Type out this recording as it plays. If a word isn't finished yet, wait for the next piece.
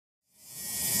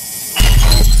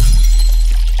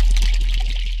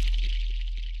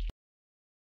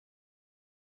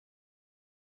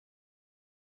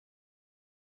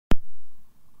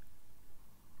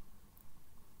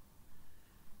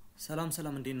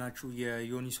ሰላም እንዴት ናችሁ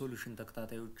የዮኒ ሶሉሽን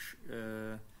ተከታታዮች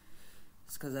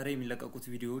እስከዛሬ የሚለቀቁት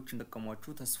ቪዲዮዎች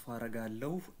እንደቀሟችሁ ተስፋ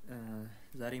አረጋለሁ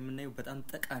ዛሬ የምናየው በጣም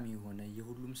ጠቃሚ የሆነ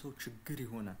የሁሉም ሰው ችግር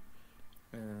የሆነ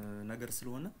ነገር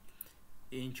ስለሆነ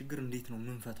ይሄን ችግር እንዴት ነው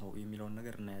ምንፈታው የሚለውን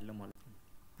ነገር እናያለን ማለት ነው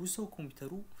ብዙ ሰው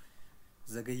ኮምፒውተሩ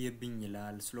ዘገየብኝ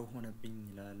ይላል ስለሆነብኝ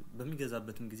ይላል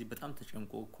በሚገዛበትም ጊዜ በጣም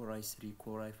ተጨንቆ Core i3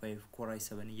 Core i5 Core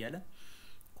i7 እያለ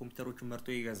ኮምፒውተሮችን መርጦ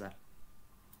ይገዛል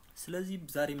ስለዚህ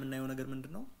ዛሬ የምናየው ነገር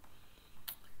ምንድነው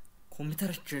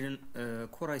ኮምፒውተራችንን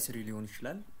Core i3 ሊሆን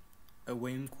ይችላል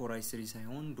ወይም Core i3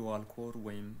 ሳይሆን ዱዋል ኮር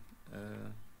ወይም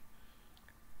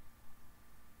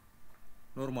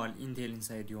ኖርማል ኢንቴል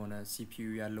ኢንሳይድ የሆነ CPU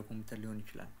ያለው ኮምፒውተር ሊሆን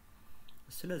ይችላል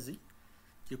ስለዚህ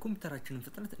የኮምፒውተራችንን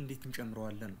ፍጥነት እንዴት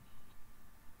እንጨምረዋለን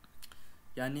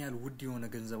ያን ያህል ውድ የሆነ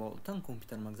ገንዘብ አውጥተን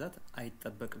ኮምፒውተር መግዛት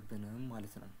አይተበቅብንም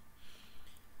ማለት ነው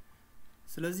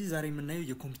ስለዚህ ዛሬ የምናየው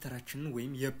የኮምፒውተራችንን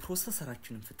ወይም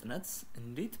የፕሮሰሰራችንን ፍጥነት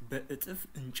እንዴት በእጥፍ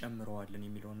እንጨምረዋለን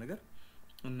የሚለው ነገር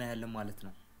እናያለን ማለት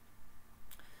ነው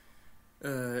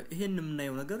ይሄን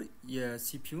የምናየው ነገር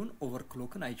የሲፒዩን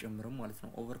ኦቨርክሎክን አይጨምርም ማለት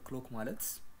ነው ኦቨርክሎክ ማለት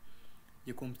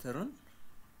የኮምፒውተርን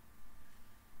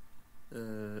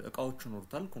እቃዎች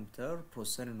ይኖርታል ኮምፒውተር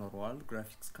ፕሮሰሰር ይኖረዋል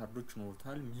ግራፊክስ ካርዶች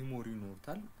ይኖርታል ሜሞሪ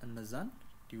ይኖርታል እነዛን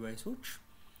ዲቫይሶች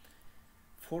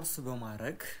ፎርስ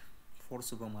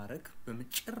በማድረግ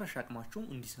በመጨረሻ አቅማቸው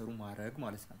እንዲሰሩ ማድረግ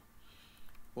ማለት ነው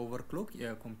ኦቨርክሎክ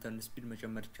የኮምፒውተርን ስፒድ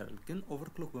መጨመር ይችላል ግን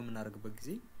ኦቨርክሎክ በመናደርግበት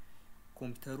ጊዜ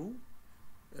ኮምፒውተሩ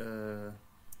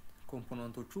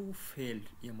ኮምፖነንቶቹ ፌል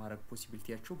የማድረግ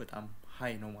ፖሲቢሊቲያቸው በጣም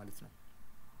ሃይ ነው ማለት ነው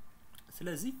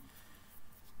ስለዚህ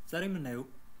ዛሬ የምናየው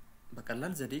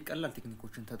በቀላል ዘዴ ቀላል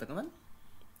ቴክኒኮችን ተጠቅመን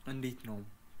እንዴት ነው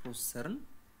ፕሮሰሰርን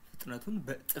ፍጥነቱን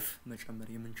በእጥፍ መጨመር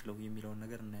የምንችለው የሚለው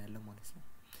ነገር እናያለን ማለት ነው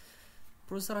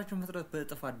ፕሮሰሰራችን ፍጥነት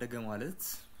በእጥፍ አደገ ማለት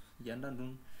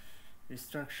ያንዳንዱን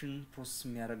ኢንስትራክሽን ፕሮሰስ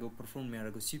የሚያደርገው ፐርፎርም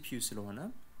የሚያደርገው CPU ስለሆነ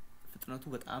ፍጥነቱ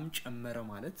በጣም ጨመረ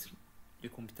ማለት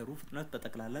የኮምፒውተሩ ፍጥነት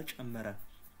በጠቅላላ ጨመረ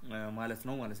ማለት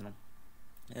ነው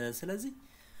ስለዚህ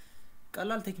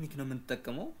ቀላል ቴክኒክ ነው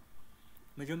የምንጠቀመው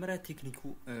መጀመሪያ ቴክኒኩ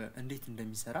እንዴት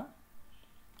እንደሚሰራ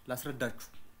ላስረዳችሁ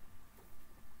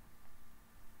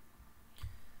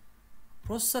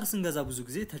ፕሮሰሰር ስንገዛ ብዙ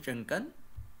ጊዜ ተጨንቀን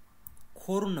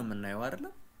ኮሩን ነው የምናየው አይደል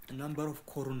ነምበር ኦፍ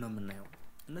ኮሩን ነው የምናየው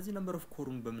እነዚህ ነምበር ኦፍ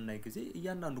ኮሩን በመናይ ጊዜ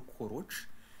እያንዳንዱ ኮሮች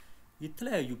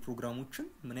የተለያዩ ፕሮግራሞችን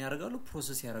ምን ያደርጋሉ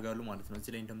ፕሮሰስ ያደርጋሉ ማለት ነው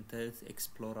እዚህ ላይ እንደምታዩት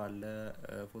ኤክስፕሎር አለ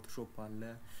ፎቶሾፕ አለ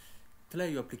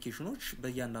የተለያዩ አፕሊኬሽኖች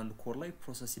በእያንዳንዱ ኮር ላይ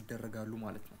ፕሮሰስ ይደረጋሉ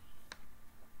ማለት ነው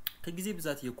ከጊዜ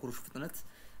ብዛት የኮሮች ፍጥነት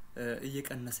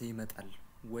እየቀነሰ ይመጣል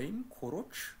ወይም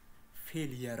ኮሮች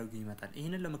ፌል ያደርጉ ይመጣል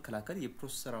ይሄንን ለመከላከል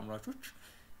የፕሮሰሰር አምራቾች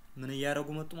ምን ያደርጉ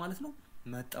መጡ ማለት ነው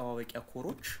መጣዋወቂያ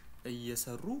ኮሮች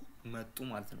እየሰሩ መጡ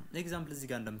ማለት ነው ኤግዛምፕል እዚህ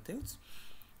ጋር እንደምታዩት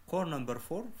ኮር ነምበር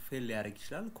 4 ፌል ያደርግ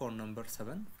ይችላል ኮር ነምበር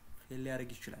 7 ፌል ያደርግ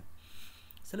ይችላል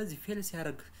ስለዚህ ፌል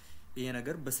ሲያደርግ ይሄ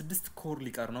ነገር በ6 ኮር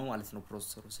ሊቀር ነው ማለት ነው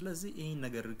ፕሮሰሰሩ ስለዚህ ይሄን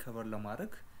ነገር ሪከቨር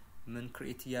ለማድረግ ምን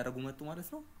ክሬት ያደርጉ መጡ ማለት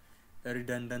ነው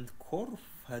redundant core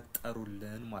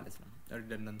ፈጠሩልን ማለት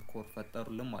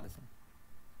ነው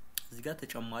እዚህ ጋር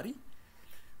ተጨማሪ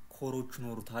ኮሮች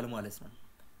ኖሩታል ማለት ነው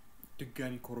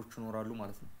ድጋሚ ኮሮች ኖራሉ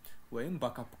ማለት ነው ወይም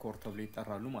ባክአፕ ኮር ተብሎ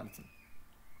ይጠራሉ ማለት ነው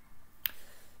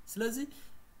ስለዚህ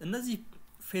እነዚህ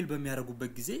ፌል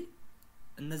በሚያደርጉበት ጊዜ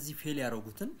እነዚህ ፌል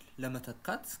ያደርጉትን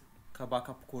ለመተካት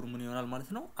ከባክአፕ ኮር ምን ይሆናል ማለት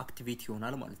ነው አክቲቬት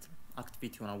ይሆናል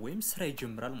ወይም ስራ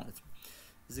ይጀምራል ማለት ነው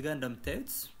እዚህ ጋር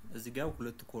እንደምታዩት እዚህ ጋር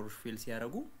ሁለት ኮሮች ፌል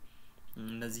ሲያደርጉ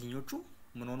እነዚህኞቹ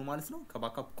ምን ሆኑ ማለት ነው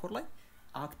ከባክአፕ ኮር ላይ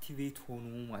አክቲቬት ሆኑ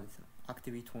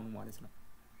ማለት ነው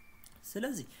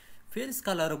ስለዚህ ፌል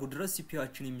እስካላደረጉ ድረስ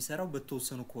CPUአችን የሚሰራው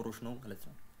በተወሰኑ ኮሮች ነው ማለት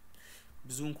ነው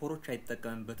ብዙውን ኮሮች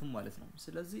አይተጠቀምበትም ማለት ነው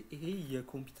ስለዚህ ይሄ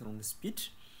የኮምፒውተሩን ስፒድ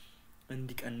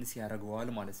እንዲቀንስ ያደርገዋል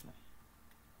ማለት ነው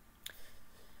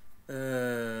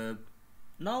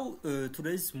now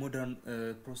today's modern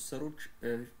processors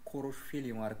ኮሮች ፌል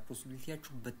የማድረግ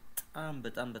ፖሲቢሊቲያቸው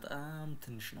በጣም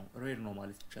ትንሽ ነው ሬር ነው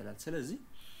ማለት ይቻላል ስለዚህ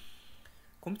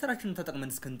ኮምፒውተራችንን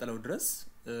ተጠቅመን እስከንጠለው ድረስ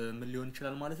ምን ሊሆን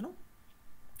ይችላል ማለት ነው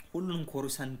ሁሉንም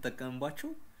ኮሮች ሳንጠቀምባቸው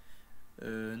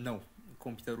ነው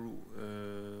ኮምፒውተሩ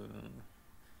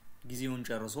ጊዜውን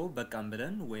ጨርሶ በቃም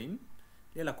ብለን ወይም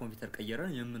ሌላ ኮምፒውተር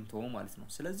ቀየረን የምንተው ማለት ነው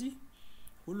ስለዚህ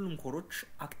ሁሉንም ኮሮች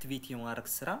አክቲቬት የማድረግ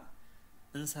ስራ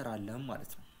እንሰራለን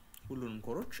ማለት ነው ሁሉንም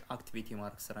ኮሮች አክቲቬት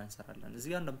የማድረግ ስራ እንሰራለን እዚህ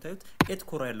ጋር እንደምታዩት 8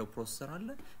 ኮር ያለው ፕሮሰሰር አለ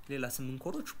ሌላ 8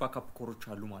 ኮሮች ባክአፕ ኮሮች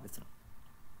አሉ ማለት ነው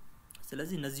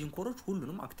ስለዚህ እነዚህን ኮሮች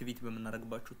ሁሉንም አክቲቬት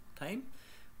በመናደርግባቸው ታይም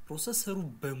ፕሮሰሰሩ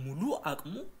በሙሉ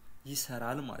አቅሙ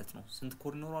ይሰራል ማለት ነው ስንት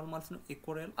ኮር ይኖራል ማለት ነው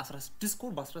ኮር ያለው 16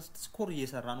 ኮር በ16 ኮር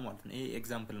እየሰራ ነው ማለት ነው ይሄ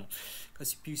ኤግዛምፕል ነው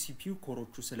ከሲፒዩ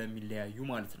ኮሮቹ ስለሚለያዩ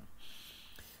ማለት ነው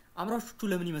አምራቾቹ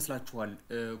ለምን ይመስላችኋል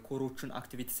ኮሮችን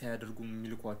አክቲቬት ሳያደርጉ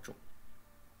የሚልኳቸው?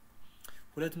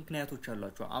 ሁለት ምክንያቶች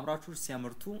አሏቸው። አምራቾች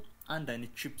ሲያመርቱ አንድ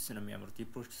አይነት ቺፕስ ነው የሚያመርቱ።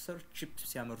 የፕሮሰሰር ቺፕ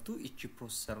ሲያመርቱ እቺ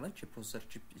ፕሮሰሰር ነች፣ የፕሮሰሰር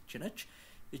ቺፕ እቺ ነች።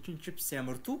 እቺን ቺፕ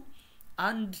ሲያመርቱ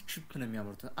አንድ ቺፕ ነው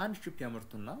የሚያመርቱ። አንድ ቺፕ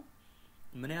ያመርቱና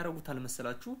ምን ያደርጉታል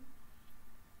መሰላችሁ?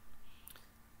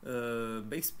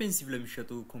 በኤክስፔንሲቭ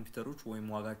ለሚሸጡ ኮምፒውተሮች ወይም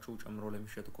ዋጋቸው ጨምሮ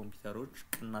ለሚሸጡ ኮምፒውተሮች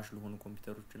ቅናሽ ለሆኑ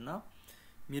ኮምፒውተሮች እና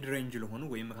ሚድ ሬንጅ ለሆኑ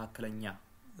ወይም መካከለኛ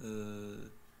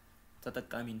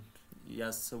ተጠቃሚን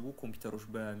ያሰቡ ኮምፒውተሮች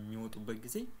በሚወጡበት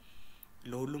ጊዜ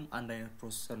ለሁሉም አንድ አይነት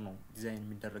ፕሮሰሰር ነው ዲዛይን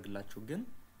የሚደረግላቸው። ግን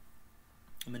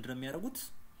ምንድነው የሚያደርጉት?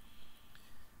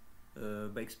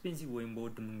 በኤክስፔንሲቭ ወይም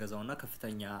በውድ መንገዛውና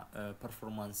ከፍተኛ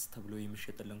ፐርፎርማንስ ተብሎ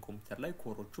የሚሸጥልን ኮምፒውተር ላይ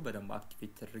ኮሮቹ በደንብ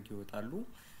አክቲቬት ተደርገው ይወጣሉ።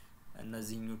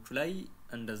 እነዚህኞቹ ላይ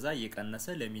እንደዛ እየቀነሰ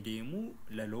ለሚዲየሙ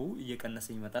ለሎው እየቀነሰ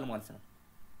ይመጣል ማለት ነው።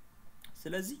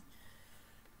 ስለዚህ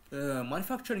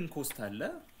ማኑፋክቸሪንግ ኮስት አለ።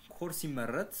 ኮር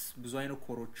ሲመረት ብዙ አይነት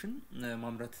ኮሮችን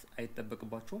ማምረት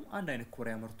አይተበቅባቸውም። አንድ አይነት ኮር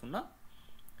ያመርቱና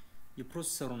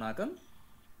የፕሮሰሰሩን አቅም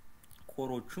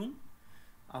ኮሮቹን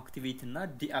አክቲቬት እና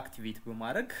ዲአክቲቬት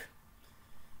በማድረግ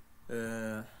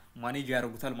ማኔጅ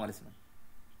ያደርጉታል ማለት ነው።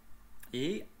 ይሄ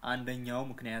አንደኛው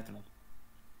ምክንያት ነው።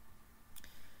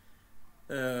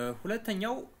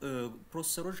 ሁለተኛው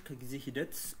ፕሮሰሰሮች ከጊዜ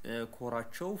ሂደት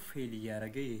ኮራቸው ፌል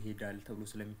ያደረገ ይሄዳል ተብሎ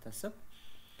ስለሚታሰብ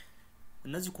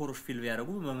እነዚህ ኮሮች ፌል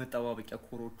ያደረጉ በመጣባበቂያ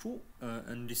ኮሮቹ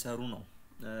እንዲሰሩ ነው።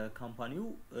 ካምፓኒው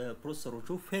ፕሮሰሰሮቹ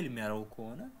ፌል የሚያደርጉ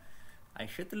ከሆነ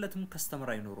አይሸጥለትም፣ ከስተመር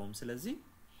አይኖርም። ስለዚህ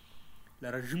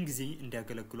ለረጅም ጊዜ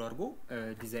እንዲያገለግሉ አድርጎ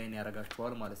ዲዛይን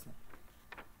ያደርጋቸዋል ማለት ነው።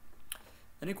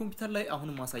 እኔ ኮምፒውተር ላይ አሁን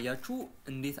ማሳያችሁ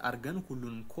እንዴት አርገን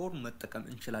ሁሉንም ኮር መጠቀም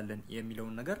እንችላለን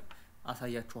የሚለውን ነገር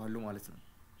አሳያችኋለሁ ማለት ነው።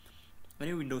 እኔ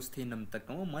ዊንዶውስ 10 ነው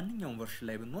የምጠቀመው። ማንኛውም ቨርሽን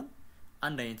ላይ ብንሆን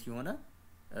አንድ አይነት የሆነ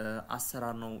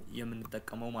አሰራር ነው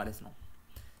የምንጠቀመው ማለት ነው።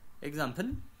 ኤግዛምፕል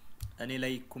እኔ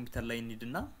ላይ ኮምፒውተር ላይ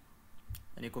እንሂድና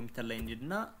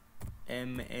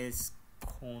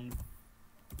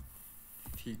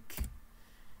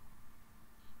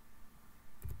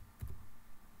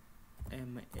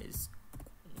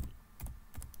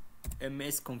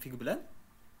ms config ብለን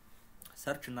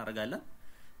ሰርች እናደርጋለን።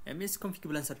 ms config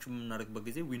ብለን ሰርች የምናደርግበት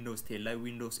ጊዜ ዊንዶውስ 10 ላይ፣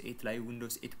 ዊንዶውስ 8 ላይ፣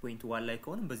 ዊንዶውስ 8.1 ላይ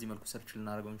ከሆነ በዚህ መልኩ ሰርች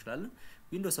ልናደርገው እንችላለን።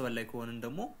 ዊንዶውስ 7 ላይ ከሆነ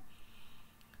ደግሞ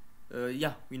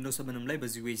ዊንዶውስ 7ም ላይ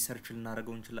በዚህ ዌይ ሰርች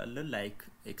ልናደርገው እንችላለን። ላይክ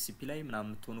xp ላይ ምናምን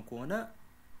የምትሆኑ ከሆነ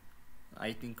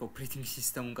አይ ቲንክ ኦፕሬቲንግ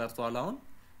ሲስተሙን ቀርቷል። አሁን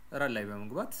ረን ላይ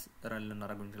በመግባት ረን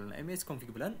ልናደርገው እንችላለን። ms config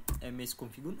ብለን ms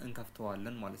config-ን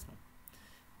እንከፍተዋለን ማለት ነው።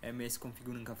 ms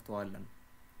config-ን እንከፍተዋለን።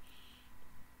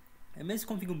 ms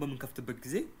config-ን በመንከፍትበት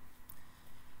ጊዜ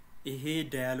ይሄ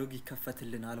ዳያሎግ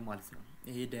ይከፈትልናል ማለት ነው።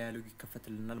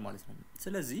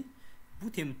 ስለዚህ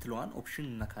ቡት የምትለዋን ኦፕሽን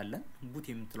እንነካለን።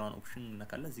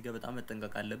 እዚህ ጋር በጣም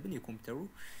መጠንቀቅ አለብን። የኮምፒውተሩ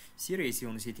ሲሪየስ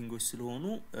የሆኑ ሴቲንጎች ስለሆኑ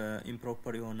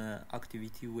ኢምፕሮፐር የሆነ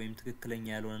አክቲቪቲ ወይም ትክክለኛ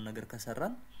ያልሆነ ነገር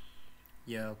ከሰራን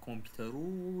የኮምፒውተሩ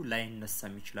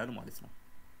ላይነሳም ይችላል ማለት ነው።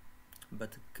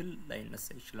 በትክክል ላይነሳ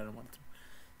ይችላል ማለት ነው።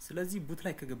 ስለዚህ ቡት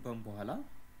ላይ ከገባን በኋላ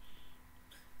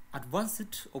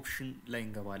አድቫንስድ ኦፕሽን ላይ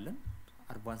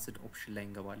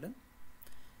እንገባለን።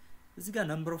 እዚህ ጋር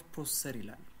ነምበር ኦፍ ፕሮሰሰር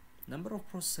ይላል። ነምበር ኦፍ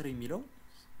ፕሮሰሰር የሚለው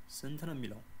ስንት ነው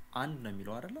የሚለው? አንድ ነው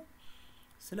የሚለው አይደለ?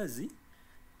 ስለዚህ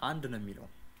አንድ ነው የሚለው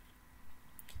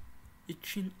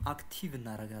እቺን አክቲቭ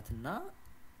እናረጋትና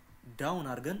ዳውን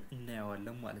አርገን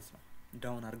እናያዋለን ማለት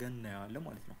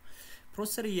ነው።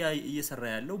 ፕሮሰሰር እየሰራ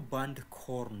ያለው ባንድ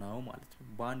ኮር ነው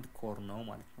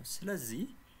ማለት ነው። ስለዚህ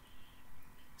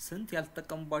ስንት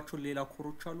ያልተጠቀሙባቸው ሌላ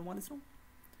ኮሮች አሉ ማለት ነው?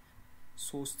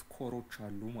 3 ኮሮች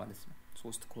አሉ ማለት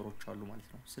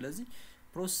ነው። ስለዚህ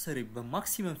ፕሮሰሰር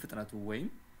በማክሲመም ፍጥነቱ ወይም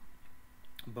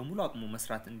በሙሉ አቅሙ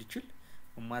መስራት እንዲችል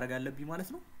ማድረግ አለብኝ ማለት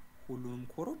ነው። ሁሉንም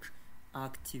ኮሮች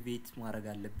አክቲቬት ማድረግ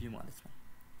አለብኝ ማለት ነው።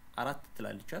 4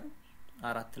 ትላለች አይደል?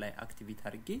 4 ላይ አክቲቬት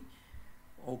አድርጌ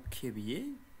ኦኬ ብዬ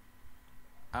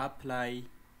አፕላይ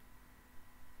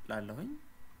ላለሁኝ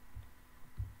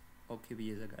ኦኬ ብዬ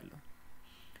ዘጋለሁ።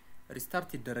 ሪስታርት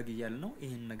ይደረግ ይያል ነው።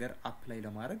 ይሄን ነገር አፕላይ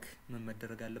ለማድረግ ምን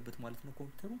መደረግ አለበት ማለት ነው?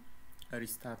 ኮምፒውተሩ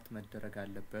ሪስታርት መደረግ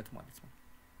አለበት ማለት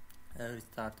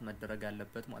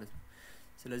ነው።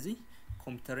 ስለዚህ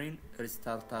ኮምፒውተሬን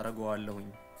ሪስታርት አደርገዋለሁኝ።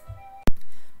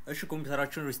 እሺ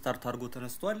ኮምፒውተራችን ሪስታርት አድርጎ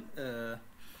ተነስቷል።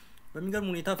 በሚገርም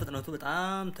ሁኔታ ፍጥነቱ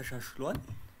በጣም ተሻሽሏል።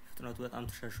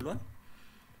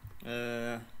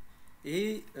 ይሄ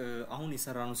አሁን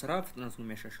የሰራነው ስራ ፍጥነቱን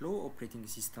የሚያሻሽለው ኦፕሬቲንግ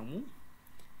ሲስተሙ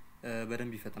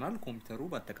በደንብ ይፈጥናል። ኮምፒውተሩ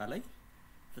በአጠቃላይ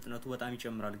ፍጥነቱ በጣም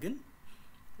ይጨምራል። ግን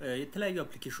የተለያዩ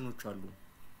አፕሊኬሽኖች አሉ፣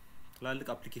 ትላልቅ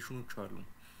አፕሊኬሽኖች አሉ።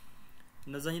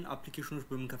 እነዛን አፕሊኬሽኖች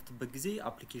በመንከፍትበት ጊዜ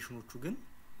አፕሊኬሽኖቹ ግን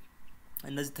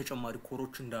እነዚህ ተጨማሪ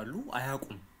ኮሮች እንዳሉ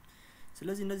አያውቁም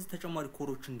ስለዚህ እነዚህ ተጨማሪ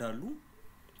ኮሮች እንዳሉ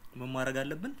ምን ማድረግ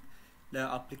አለብን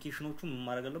ለአፕሊኬሽኖቹ ምን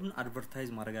ማድረግ አለብን አድቨርታይዝ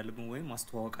ማድረግ አለብን ወይም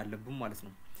ማስተዋወቅ አለብን ማለት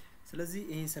ነው ስለዚህ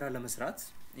ይሄን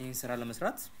ስራ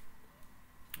ለመስራት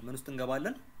ምን ውስጥ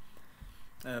እንገባለን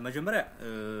መጀመሪያ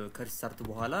ከሪስታርት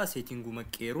በኋላ ሴቲንጉ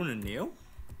መቀየሩን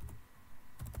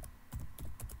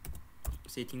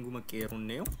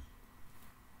እንየው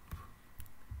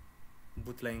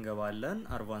ቡት ላይ እንገባለን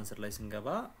አድቫንስድ ላይ ስንገባ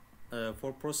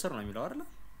ፎር ፕሮሰሰር ነው የሚለው አይደል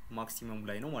ማክሲመም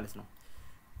ላይ ነው ማለት ነው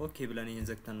ኦኬ ብለን ይሄን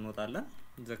ዘግተን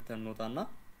እንወጣና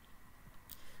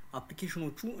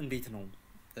አፕሊኬሽኖቹ እንዴት ነው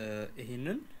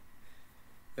ይሄንን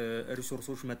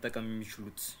ሪሶርሶች መጠቀም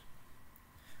የሚችሉት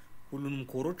ሁሉንም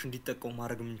ኮሮች እንዲጠቀሙ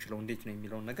ማድረግ የምንችለው እንዴት ነው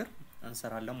የሚለው ነገር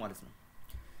እንሰራለን ማለት ነው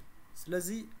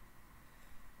ስለዚህ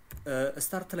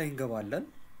ስታርት ላይ እንገባለን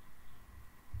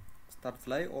ስታርት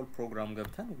ላይ ኦል ፕሮግራም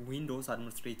ገብተን ዊንዶውስ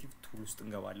አድሚኒስትሬቲቭ ቱል ውስጥ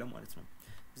እንገባለን ማለት ነው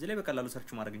እዚህ ላይ በቀላሉ ሰርች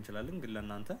ማድረግ እንችላለን ግን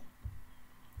ለእናንተ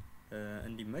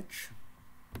እንዲመች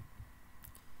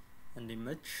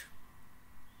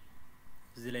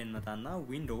እዚህ ላይ እንመጣና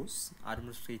ዊንዶውስ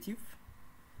አድሚኒስትሬቲቭ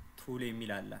ቱል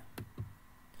የሚል አለ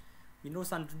ዊንዶውስ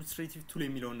አድሚኒስትሬቲቭ ቱል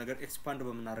የሚለውን ነገር ኤክስፓንድ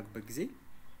በመናደርግበት ጊዜ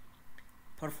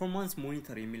ፐርፎርማንስ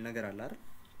ሞኒተር የሚል ነገር አለ አይደል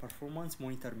ፐርፎርማንስ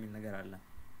ሞኒተር የሚል ነገር አለ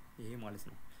ይሄ ማለት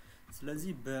ነው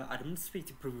ስለዚህ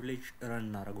በአድሚኒስትሬቲቭ ፕሪቪሌጅ ረን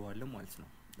እናደርገዋለን ማለት ነው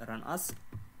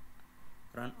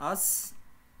run as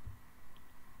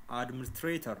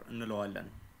administrator እንለዋለን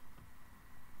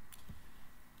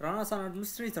run as an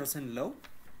administrator ስንለው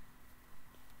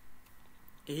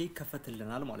ይሄ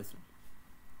ከፈትልናል ማለት ነው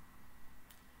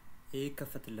ይሄ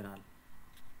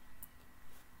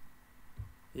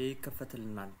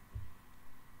ከፈትልናል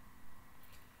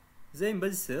ዘይም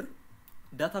በዚህ ስር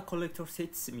ዳታ ኮሌክተር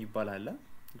ሴትስ የሚባል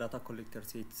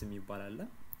አለ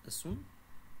እሱን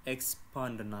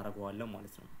ኤክስፓንድ እናደርገዋለን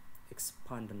ማለት ነው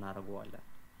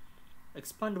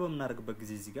ኤክስፓንድ በመናደርግበት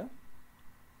ጊዜ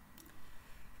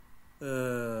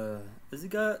እዚህ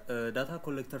ጋር ዳታ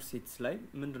ኮሌክተር ሴትስ ላይ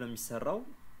ምንድነው የሚሰራው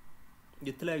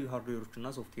የተለያዩ ሃርድዌሮች እና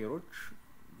ሶፍትዌሮች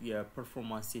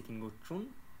የፐርፎርማንስ ሴቲንጎቹን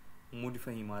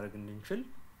ሞዲፋይ ማድረግ እንድንችል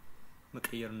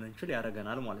መቀየር እንድንችል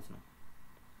ያደርገናል ማለት ነው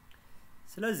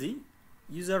ስለዚህ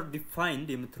ዩዘር ዲፋይንድ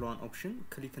የምትለውን ኦፕሽን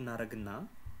ክሊክ እናደርግና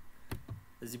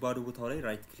እዚህ ባዶ ቦታው ላይ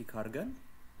ራይት ክሊክ አድርገን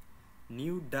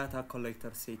ኒው ዳታ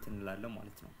ኮሌክተር ሴት እንላለን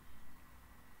ማለት ነው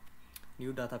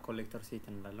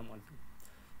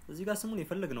እዚህ ጋር ስሙን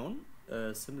የፈለግነውን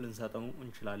ስም ልንሰጠው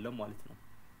እንችላለን ማለት ነው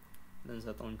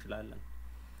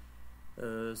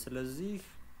ስለዚህ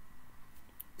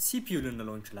CPU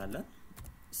ልንለው እንችላለን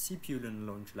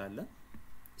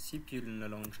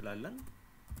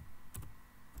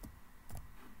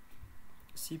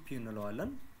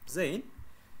then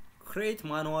create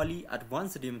manually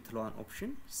advanced የምትለዋን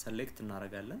ኦፕሽን select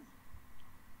እናደርጋለን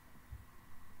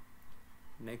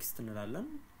next እንላለን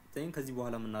then ከዚህ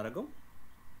በኋላ የምናደርገው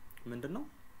ምንድነው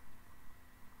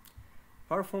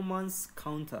performance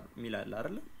counter ሚላል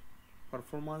አይደል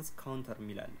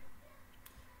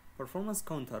performance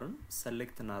counterን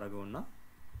select እናደርገውና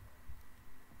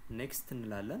next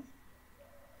እንላለን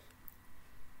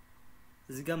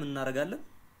እዚህ ጋር ምን እናደርጋለን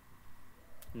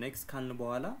next ካልን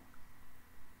በኋላ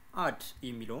add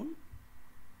የሚለውን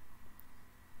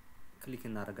ክሊክ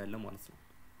እናደርጋለን ማለት ነው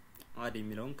add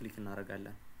የሚለውን ክሊክ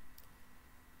እናደርጋለን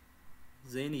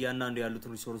ዘይን ያናንዱ ያሉት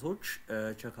ሪሶርሶች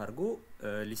ቼክ አድርጎ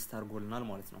ሊስት አድርጎልናል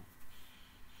ማለት ነው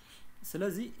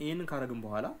ስለዚህ ይሄንን ካረግን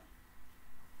በኋላ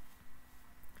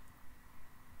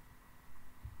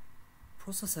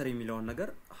ፕሮሰሰር የሚለውን ነገር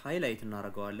ሃይላይት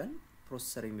እናደርገዋለን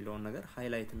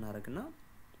እናደርግና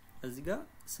እዚህ ጋር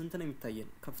ስንት ነው የሚታየን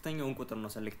ከፍተኛውን ቁጥር ነው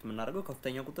ሴሌክት የምናደርገው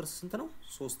ከፍተኛው ቁጥር ስንት ነው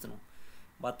 3 ነው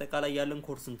በአጠቃላይ ያለን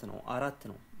ኮር ስንት ነው 4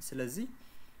 ነው ስለዚህ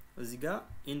እዚህ ጋር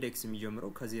ኢንዴክስ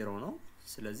የሚጀምረው ከ0 ነው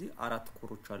ስለዚህ 4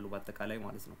 ኮሮች አሉ በአጠቃላይ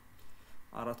ማለት ነው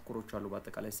 4 ኮሮች አሉ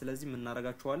በአጠቃላይ ስለዚህ ምን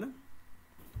እናደርጋቸዋለን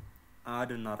አድ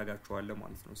እናደርጋቸዋለን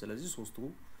ማለት ነው ስለዚህ ሶስቱ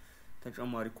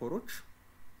ተጨማሪ ኮሮች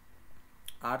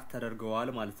አድ ተደርገዋል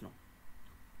ማለት ነው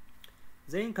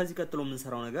ዘይን ከዚህ ቀጥሎ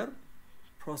የምንሰራው ነገር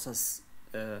ፕሮሰስ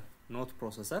ኖት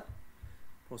ፕሮሰሰር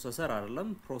አይደለም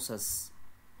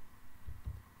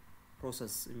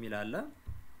ፕሮሰስ የሚላለ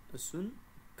እሱን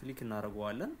ክሊክ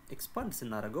እናደርገዋለን ኤክስፓንድ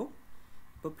ስናደርገው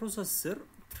በፕሮሰስ ስር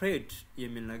ትሬድ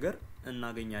የሚል ነገር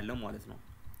እናገኛለን ማለት ነው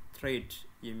ትሬድ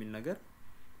የሚል ነገር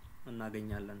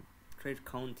እናገኛለን ትሬድ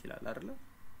ካውንት ይላል አይደል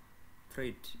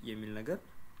ትሬድ የሚል ነገር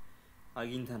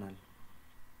አግኝተናል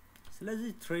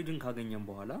ስለዚህ ትሬድን ካገኘን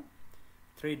በኋላ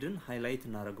ትሬድን ሃይላይት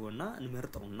እናደርገውና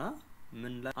እንመርጠውና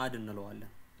ምን ላይ አድ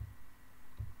እንለዋለን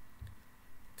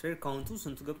ትሬድ ካውንቱ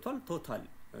ስንት ገብቷል ቶታል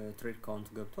ትሬድ ካውንት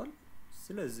ገብቷል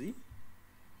ስለዚህ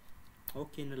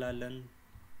ኦኬ እንላለን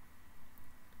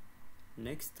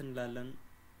ኔክስት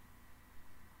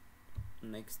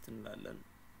እንላለን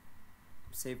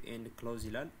ሴቭ ኤንድ ክሎዝ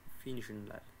ይላል ፊኒሽ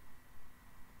እንላለን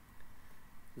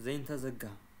ዜን ተዘጋ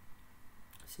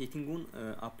ሴቲንጉን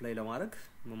አፕላይ ለማድረግ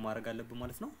ምን ማድረግ አለብን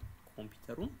ማለት ነው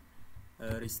ኮምፒውተሩን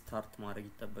ሪስታርት ማድረግ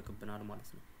ይጠበቅብናል ማለት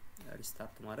ነው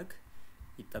ሪስታርት ማድረግ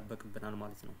ይጠበቅብናል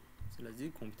ማለት ነው ስለዚህ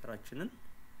ኮምፒውተራችንን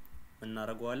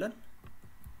እናረጋዋለን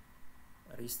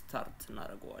ሪስታርት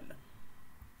እናረጋዋለን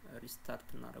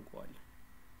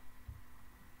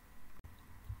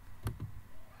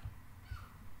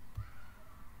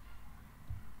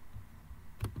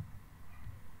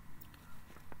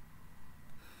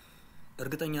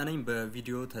እርግጠኛ ነኝ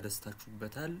በቪዲዮ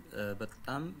ተደስታችሁበታል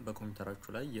በጣም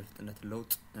በኮምፒውተራችሁ ላይ የፍጥነት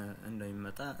ለውጥ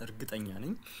እንደሚመጣ እርግጠኛ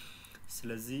ነኝ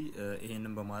ስለዚህ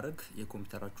ይሄንን በማድረግ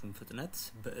የኮምፒውተራችሁን ፍጥነት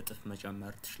በእጥፍ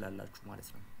መጨመር ትችላላችሁ ማለት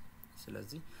ነው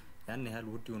ስለዚህ ያን ያህል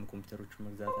ውድ የሆኑ ኮምፒውተሮችን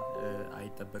መግዛት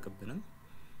አይጠበቅብንም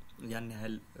ያን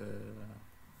ያህል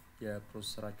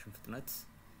የፕሮሰሰራችን ፍጥነት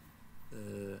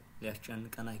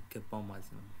ሊያስጨንቀን አይገባም ማለት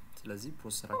ነው ስለዚህ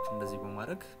ፕሮሰሰራችን እንደዚህ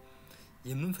በማድረግ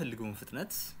የምንፈልገውን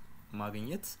ፍጥነት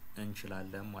ማግኘት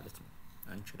እንችላለን ማለት ነው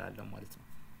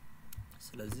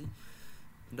ስለዚህ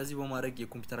እንደዚህ በማድረግ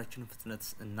የኮምፒውተራችንን ፍጥነት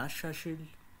እናሻሽል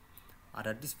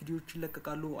አዳዲስ ቪዲዮዎች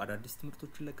ይለቀቃሉ አዳዲስ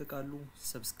ትምህርቶች ይለቀቃሉ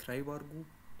ሰብስክራይብ አድርጉ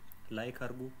ላይክ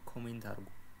አድርጉ ኮሜንት አድርጉ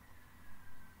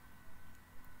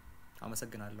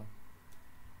አመሰግናለሁ